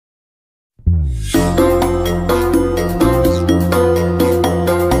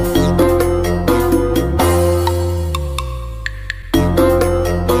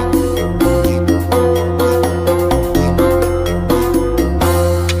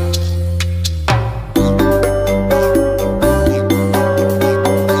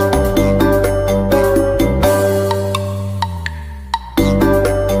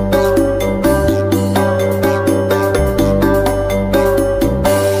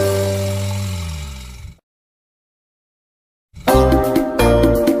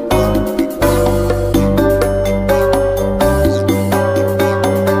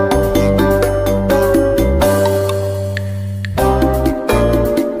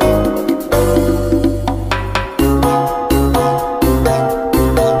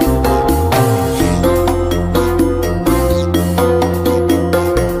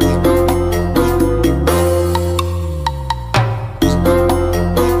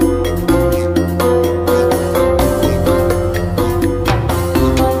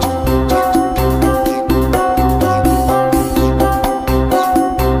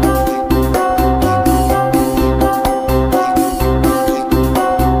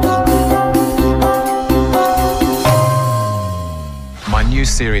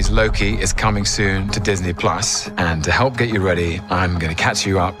series Loki is coming soon to Disney+, and to help get you ready, I'm going to catch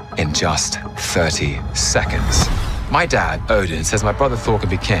you up in just 30 seconds. My dad, Odin, says my brother Thor can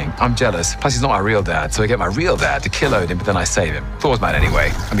be king. I'm jealous, plus he's not my real dad, so I get my real dad to kill Odin, but then I save him. Thor's mad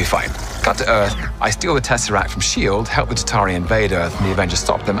anyway, I'll be fine. Cut to Earth, I steal the Tesseract from S.H.I.E.L.D., help the Chitauri invade Earth, and the Avengers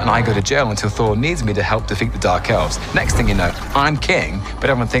stop them, and I go to jail until Thor needs me to help defeat the Dark Elves. Next thing you know, I'm king, but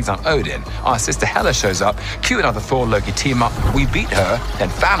everyone thinks I'm Odin. Our sister Hela shows up, cue another Thor-Loki team up, we beat her, then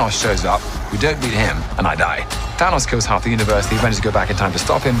Thanos shows up, we don't beat him, and I die. Thanos kills half the universe, the Avengers go back in time to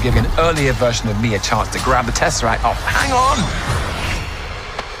stop him, giving an earlier version of me a chance to grab the Tesseract. Oh, hang on!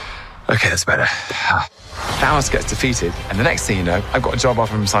 Okay, that's better. Thanos gets defeated, and the next thing you know, I've got a job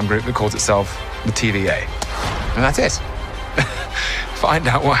offer from some group that calls itself the TVA. And that's it. Find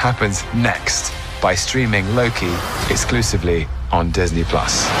out what happens next by streaming Loki exclusively on Disney+.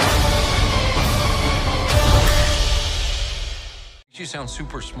 You sound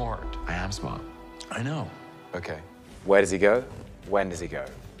super smart. I am smart. I know. Okay. Where does he go? When does he go?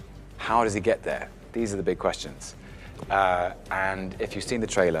 How does he get there? These are the big questions. And if you've seen the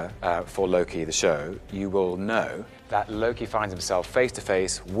trailer for Loki, the show, you will know that Loki finds himself face to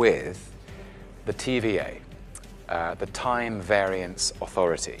face with the TVA, the Time Variance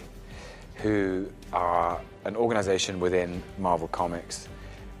Authority, who are an organization within Marvel Comics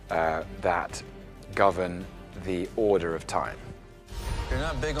that govern the order of time. You're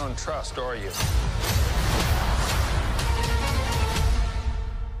not big on trust, are you?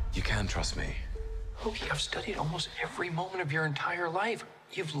 You can trust me. Loki, I've studied almost every moment of your entire life.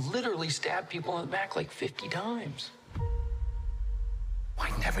 You've literally stabbed people in the back like 50 times.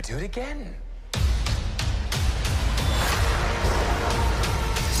 Why never do it again?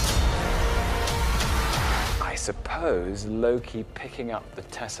 I suppose Loki picking up the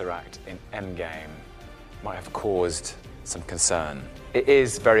Tesseract in Endgame might have caused some concern. It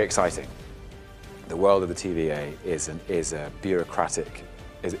is very exciting. The world of the TVA is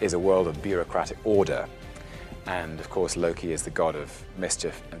a world of bureaucratic order, and of course Loki is the god of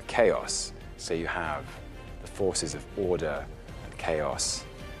mischief and chaos. So you have the forces of order and chaos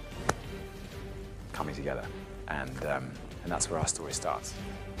coming together, and that's where our story starts.